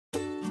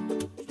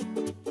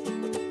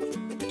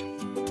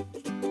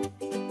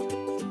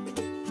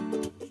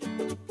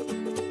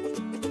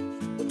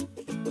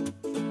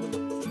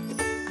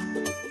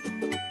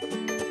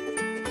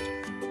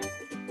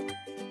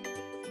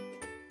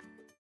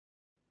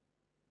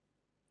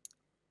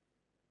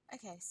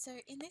Okay, so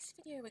in this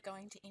video we're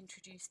going to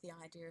introduce the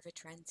idea of a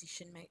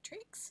transition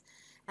matrix,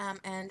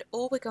 and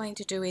all we're going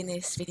to do in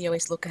this video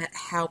is look at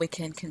how we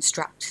can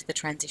construct the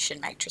transition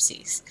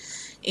matrices.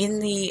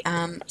 In the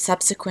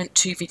subsequent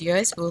two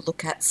videos we'll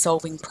look at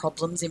solving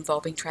problems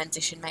involving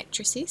transition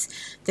matrices.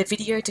 The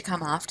video to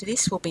come after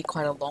this will be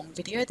quite a long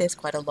video. There's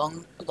quite a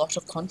lot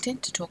of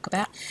content to talk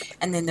about,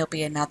 and then there'll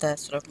be another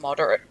sort of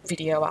moderate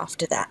video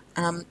after that,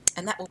 and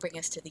that will bring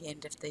us to the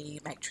end of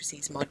the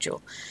matrices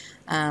module.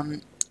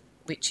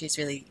 Which is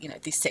really,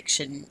 this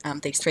section,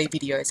 these three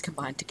videos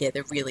combined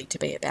together really to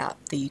be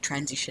about the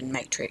transition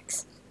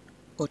matrix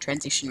or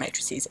transition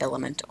matrices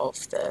element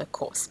of the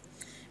course,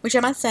 which I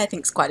must say I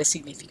think is quite a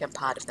significant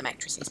part of the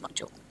matrices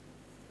module.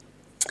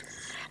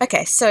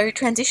 Okay, so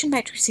transition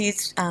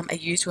matrices are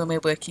used when we're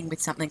working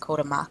with something called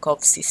a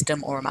Markov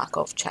system or a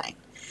Markov chain.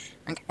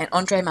 Okay, and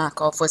Andrei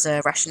Markov was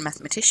a Russian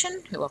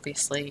mathematician who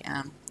obviously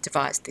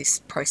devised this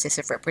process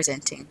of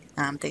representing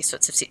these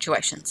sorts of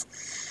situations.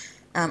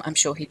 I'm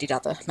sure he did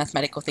other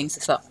mathematical things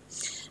as well.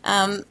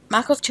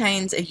 Markov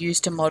chains are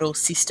used to model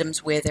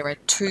systems where there are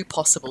two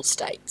possible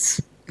states.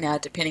 Now,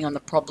 depending on the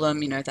problem,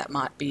 that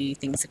might be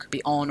things that could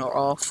be on or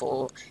off,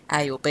 or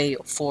A or B,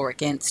 or for,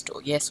 against,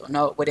 or yes or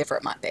no, whatever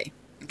it might be.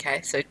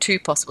 Okay, so two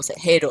possible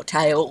states, head or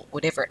tail,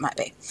 whatever it might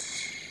be.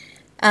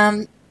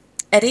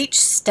 At each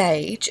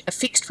stage, a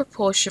fixed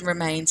proportion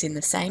remains in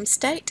the same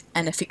state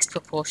and a fixed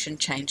proportion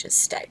changes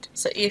state.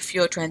 So if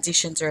your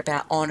transitions are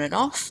about on and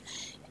off,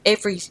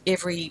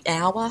 every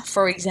hour,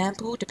 for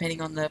example,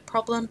 depending on the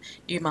problem,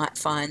 you might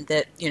find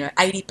that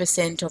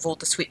 80% of all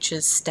the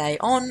switches stay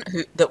on,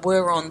 that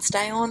were on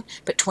stay on,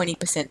 but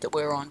 20% that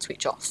were on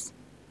switch off.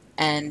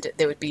 And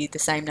there would be the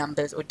same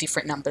numbers or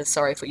different numbers.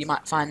 Sorry, for you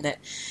might find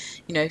that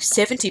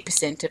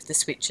 70% of the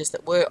switches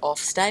that were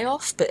off stay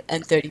off,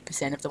 and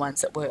 30% of the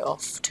ones that were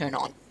off turn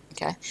on.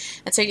 Okay,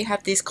 and so you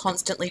have this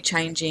constantly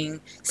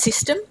changing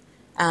system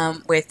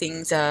where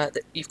things are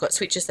that you've got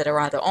switches that are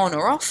either on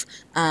or off.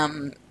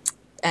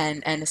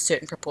 And a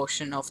certain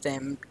proportion of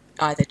them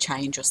either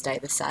change or stay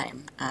the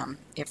same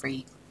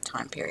every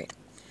time period.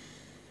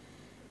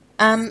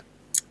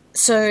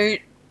 So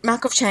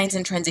Markov chains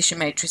and transition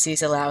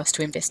matrices allow us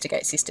to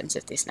investigate systems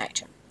of this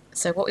nature.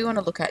 So what we want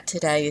to look at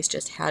today is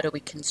just how do we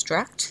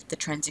construct the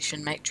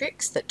transition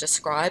matrix that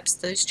describes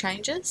those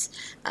changes,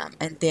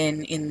 and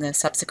then in the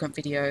subsequent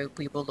video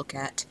we will look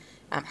at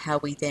how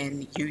we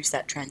then use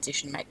that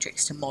transition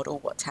matrix to model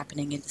what's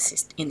happening in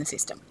the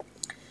system.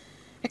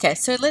 Okay,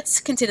 so let's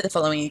consider the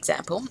following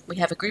example. We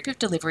have a group of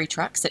delivery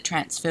trucks that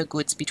transfer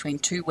goods between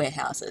two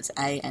warehouses,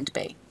 A and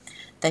B.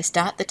 They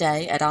start the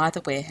day at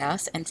either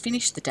warehouse and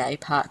finish the day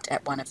parked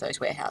at one of those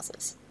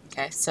warehouses.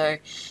 Okay, so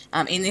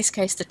in this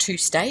case the two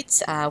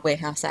states are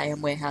warehouse A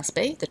and warehouse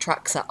B. The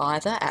trucks are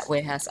either at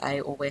warehouse A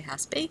or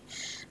warehouse B.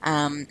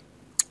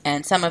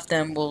 And some of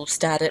them will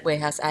start at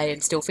warehouse A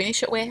and still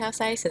finish at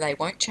warehouse A, so they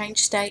won't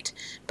change state,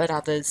 but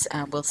others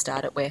will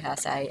start at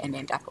warehouse A and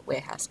end up at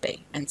warehouse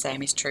B, and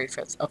same is true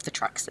of the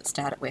trucks that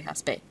start at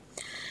warehouse B.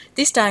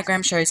 This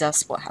diagram shows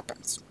us what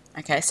happens.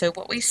 Okay, so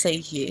what we see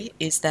here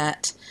is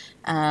that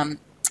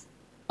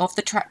of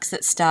the trucks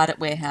that start at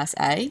warehouse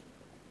A,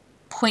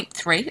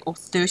 0.3 or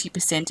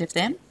 30% of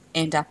them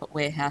end up at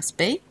warehouse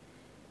B,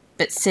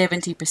 but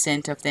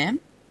 70% of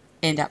them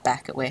end up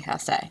back at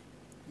warehouse A.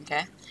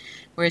 Okay.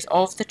 Whereas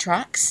of the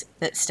trucks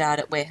that start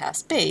at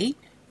warehouse B,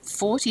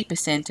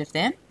 40% of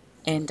them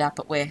end up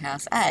at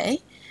warehouse A,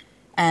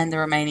 and the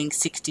remaining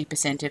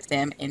 60% of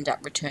them end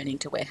up returning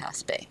to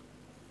warehouse B.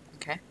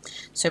 Okay,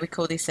 so we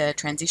call this a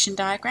transition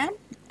diagram,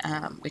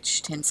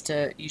 which tends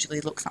to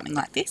usually look something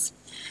like this.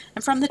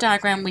 And from the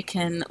diagram we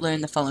can learn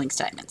the following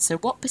statements. So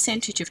what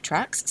percentage of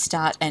trucks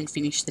start and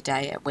finish the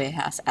day at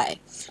warehouse A?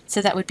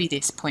 So that would be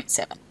this,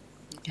 0.7.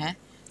 Okay,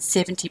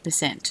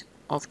 70%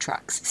 of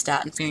trucks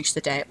start and finish the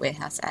day at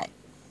warehouse A.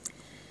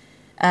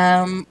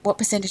 What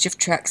percentage of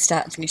trucks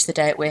start and finish the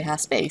day at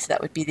warehouse B? So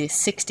that would be this,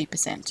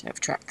 60% of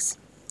trucks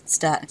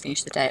start and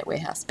finish the day at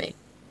warehouse B.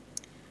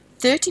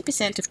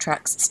 30% of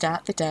trucks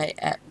start the day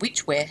at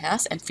which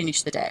warehouse and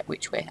finish the day at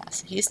which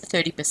warehouse? Here's the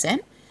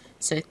 30%.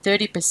 So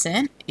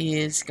 30%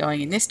 is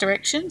going in this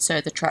direction, so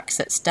the trucks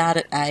that start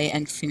at A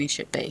and finish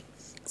at B.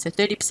 So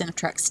 30% of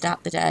trucks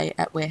start the day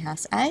at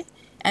warehouse A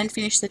and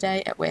finish the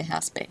day at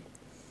warehouse B.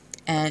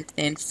 And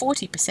then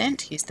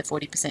 40%, here's the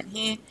 40%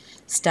 here,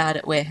 start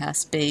at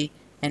warehouse B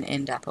and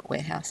end up at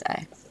warehouse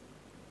A.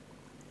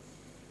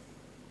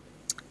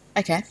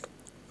 Okay,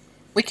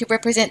 we could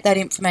represent that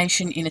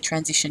information in a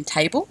transition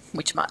table,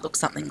 which might look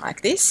something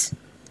like this.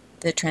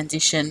 The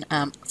transition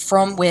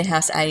from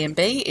warehouse A and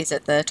B is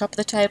at the top of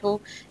the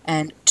table,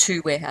 and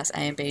to warehouse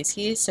A and B is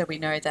here, so we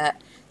know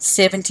that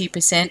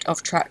 70%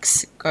 of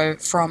trucks go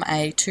from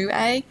A to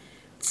A,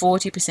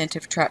 40%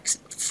 of trucks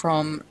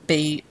from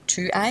B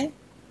to A.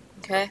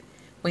 Okay,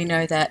 we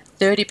know that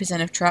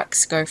 30% of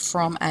trucks go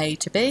from A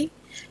to B,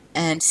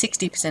 and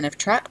 60% of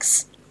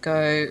trucks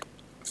go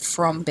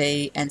from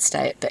B and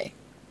stay at B.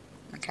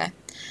 Okay,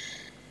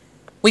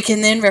 We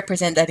can then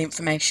represent that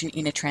information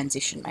in a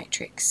transition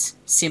matrix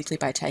simply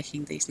by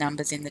taking these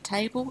numbers in the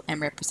table and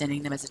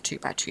representing them as a 2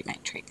 by 2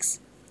 matrix.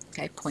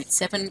 Okay,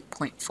 0.7,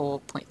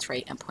 0.4,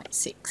 0.3 and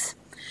 0.6.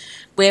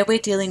 Where we're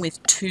dealing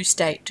with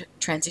two-state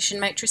transition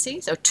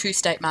matrices or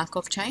two-state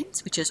Markov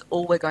chains, which is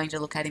all we're going to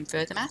look at in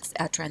further maths,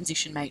 our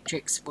transition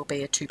matrix will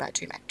be a 2 by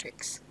 2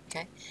 matrix.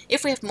 Okay,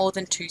 if we have more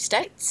than two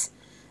states,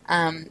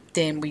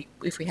 then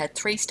if we had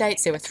 3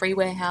 states, there were 3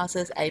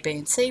 warehouses, A, B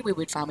and C, we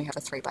would find we have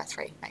a 3 by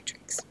 3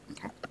 matrix.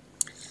 Okay.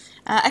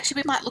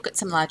 Actually, we might look at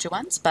some larger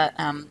ones, but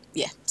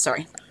yeah,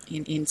 sorry,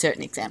 in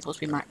certain examples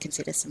we might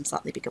consider some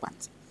slightly bigger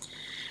ones.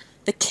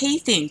 The key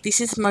thing, this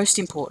is most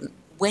important,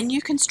 when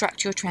you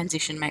construct your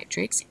transition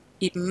matrix,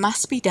 it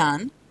must be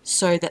done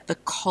so that the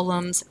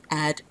columns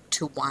add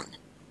to 1.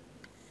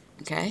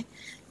 Okay?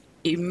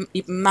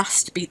 It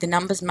must be, the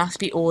numbers must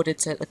be ordered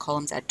so that the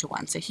columns add to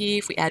 1. So here,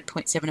 if we add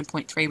 0.7 and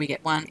 0.3, we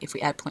get 1. If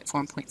we add 0.4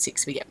 and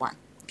 0.6, we get 1.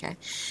 Okay.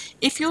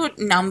 If your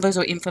numbers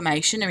or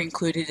information are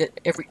included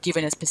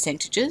given as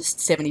percentages,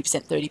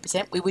 70%,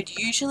 30%, we would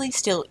usually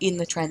still in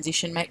the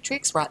transition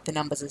matrix write the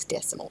numbers as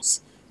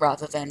decimals.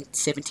 Rather than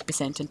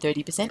 70% and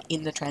 30%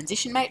 in the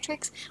transition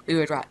matrix, we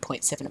would write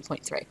 0.7 and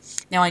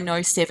 0.3. Now I know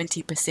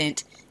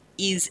 70%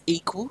 is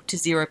equal to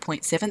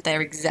 0.7,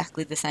 they're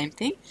exactly the same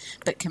thing,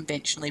 but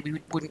conventionally we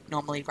wouldn't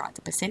normally write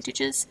the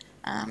percentages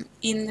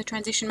in the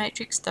transition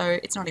matrix, though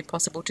it's not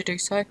impossible to do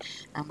so,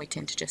 we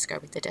tend to just go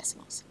with the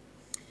decimals.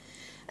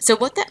 So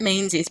what that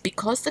means is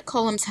because the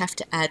columns have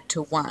to add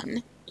to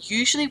 1,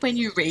 usually when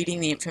you're reading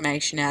the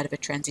information out of a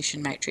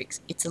transition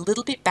matrix, it's a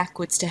little bit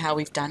backwards to how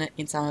we've done it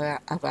in some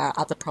of our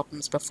other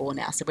problems before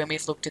now. So when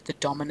we've looked at the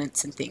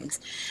dominance and things,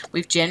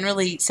 we've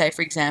generally, say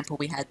for example,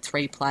 we had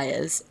 3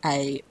 players,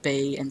 A,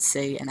 B and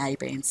C and A,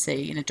 B and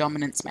C in a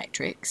dominance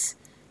matrix.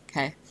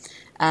 Okay,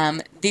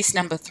 this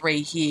number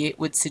 3 here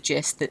would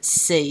suggest that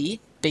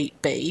C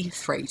beat B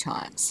 3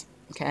 times.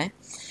 Okay.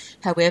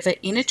 However,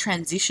 in a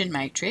transition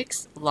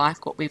matrix,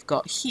 like what we've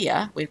got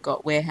here, we've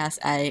got warehouse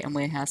A and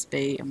warehouse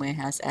B and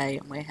warehouse A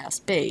and warehouse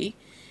B.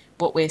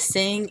 What we're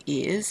seeing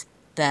is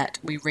that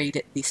we read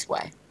it this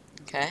way,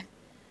 okay?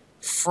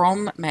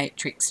 From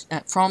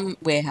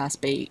warehouse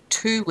B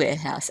to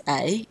warehouse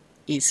A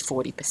is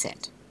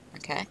 40%,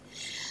 okay?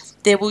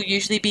 There will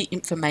usually be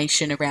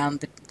information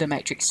around the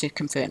matrix to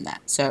confirm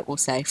that. So it will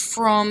say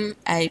from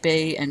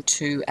AB and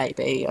to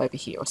AB over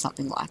here or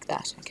something like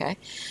that, okay?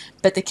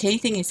 But the key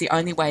thing is the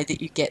only way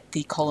that you get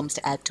the columns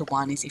to add to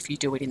 1 is if you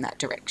do it in that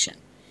direction.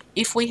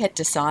 If we had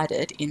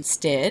decided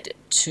instead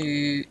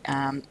to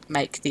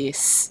make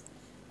this,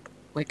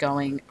 we're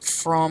going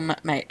from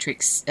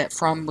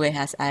from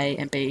warehouse A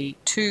and B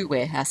to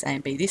warehouse A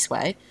and B this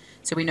way,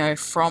 so we know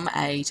from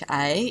A to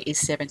A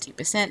is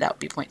 70%, that would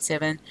be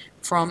 0.7.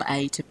 From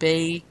A to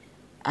B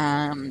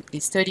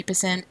is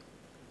 30%.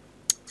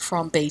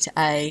 From B to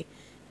A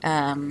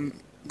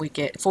we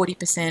get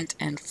 40%,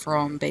 and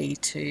from B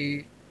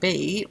to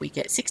B we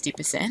get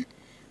 60%.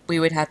 We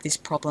would have this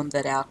problem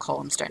that our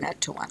columns don't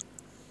add to 1.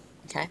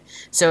 Okay,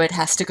 so it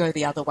has to go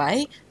the other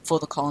way for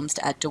the columns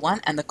to add to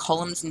 1, and the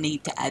columns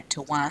need to add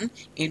to 1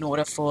 in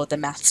order for the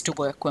maths to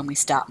work when we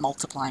start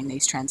multiplying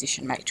these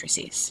transition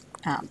matrices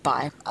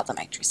by other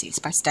matrices,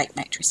 by state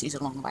matrices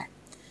along the way.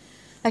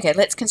 Okay,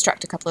 let's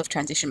construct a couple of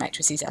transition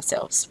matrices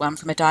ourselves, one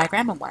from a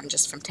diagram and one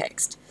just from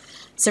text.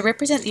 So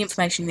represent the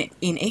information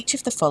in each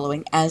of the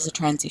following as a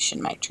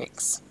transition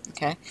matrix.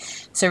 Okay,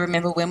 so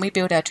remember when we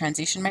build our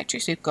transition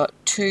matrix, we've got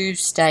 2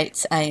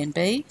 states A and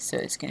B, so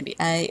it's going to be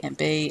A and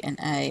B and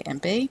A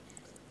and B,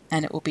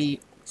 and it will be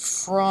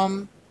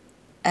from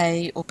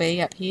A or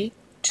B up here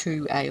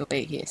to A or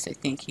B here, so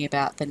thinking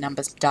about the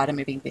numbers data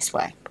moving this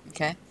way.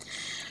 Okay,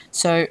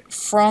 so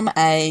from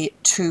A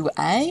to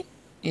A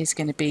is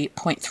going to be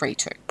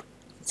 0.32. You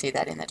can see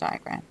that in the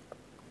diagram.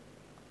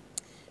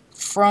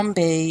 From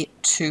B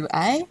to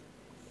A,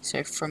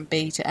 so from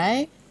B to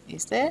A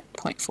is there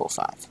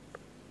 0.45.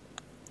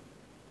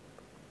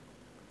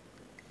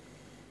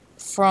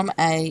 From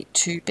A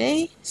to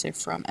B, so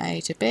from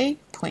A to B,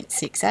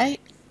 0.68.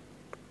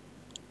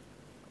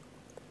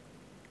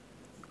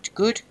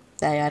 Good,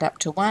 they add up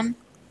to 1.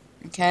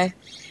 Okay,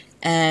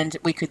 and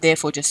we could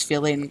therefore just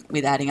fill in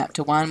with adding up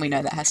to 1. We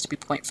know that has to be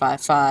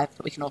 0.55,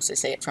 but we can also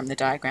see it from the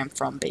diagram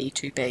from B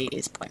to B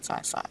is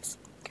 0.55.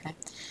 Okay,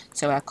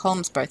 so our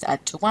columns both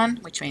add to 1,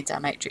 which means our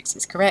matrix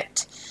is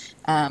correct,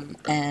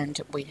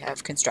 and we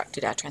have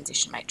constructed our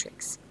transition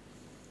matrix.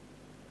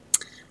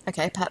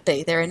 Okay, part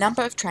B. There are a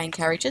number of train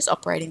carriages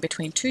operating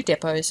between 2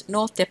 depots,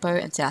 North Depot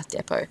and South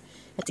Depot.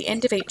 At the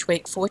end of each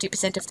week,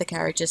 40% of the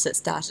carriages that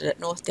started at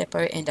North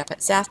Depot end up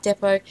at South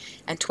Depot,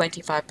 and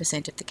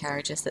 25% of the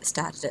carriages that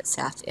started at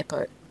South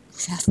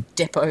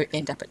Depot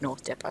end up at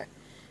North Depot.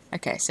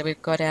 Okay, so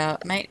we've got our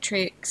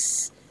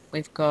matrix,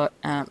 we've got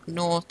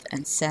North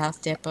and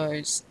South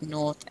depots,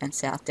 North and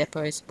South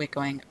depots. We're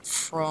going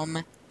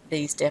from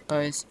these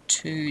depots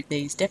to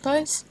these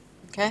depots.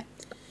 Okay.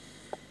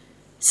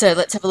 So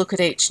let's have a look at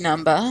each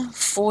number.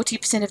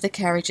 40% of the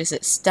carriages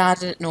that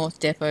started at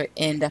North Depot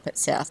end up at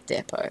South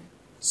Depot.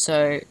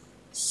 So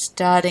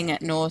starting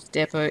at North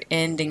Depot,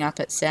 ending up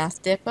at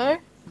South Depot.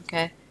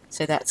 Okay,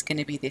 so that's going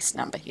to be this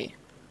number here.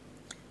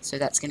 So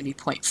that's going to be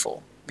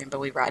 0.4. Remember,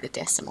 we write a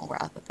decimal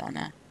rather than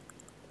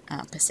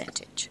a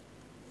percentage.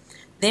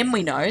 Then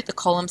we know the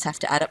columns have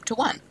to add up to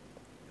 1.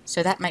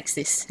 So that makes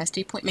this, has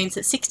to be means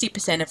that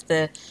 60% of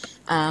the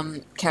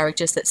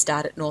carriages that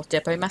start at North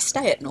Depot must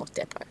stay at North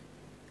Depot.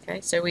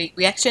 Okay, so we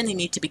actually only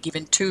need to be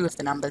given 2 of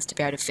the numbers to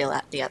be able to fill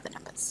out the other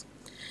numbers.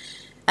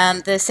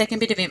 The second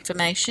bit of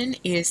information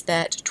is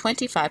that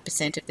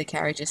 25% of the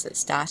carriages that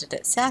started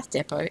at South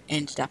Depot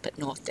ended up at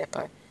North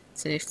Depot.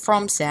 So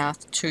from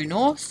South to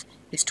North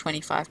is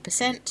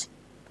 25%.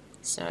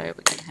 So we're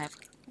going to have,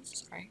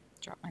 sorry,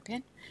 drop my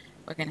pen.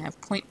 We're going to have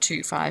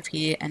 0.25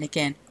 here, and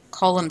again,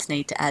 columns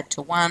need to add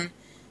to 1,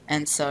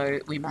 and so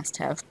we must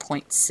have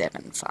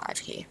 0.75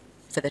 here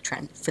for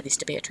this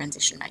to be a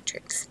transition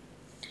matrix.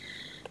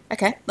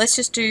 Okay, let's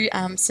just do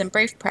some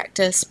brief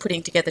practice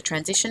putting together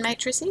transition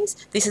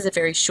matrices. This is a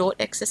very short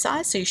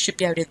exercise, so you should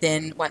be able to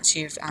then, once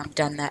you've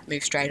done that,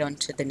 move straight on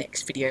to the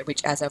next video,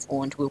 which, as I've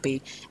warned, will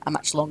be a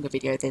much longer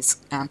video. It's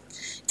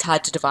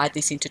hard to divide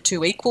this into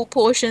 2 equal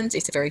portions.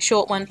 It's a very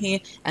short one here,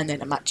 and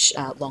then a much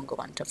longer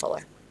one to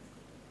follow.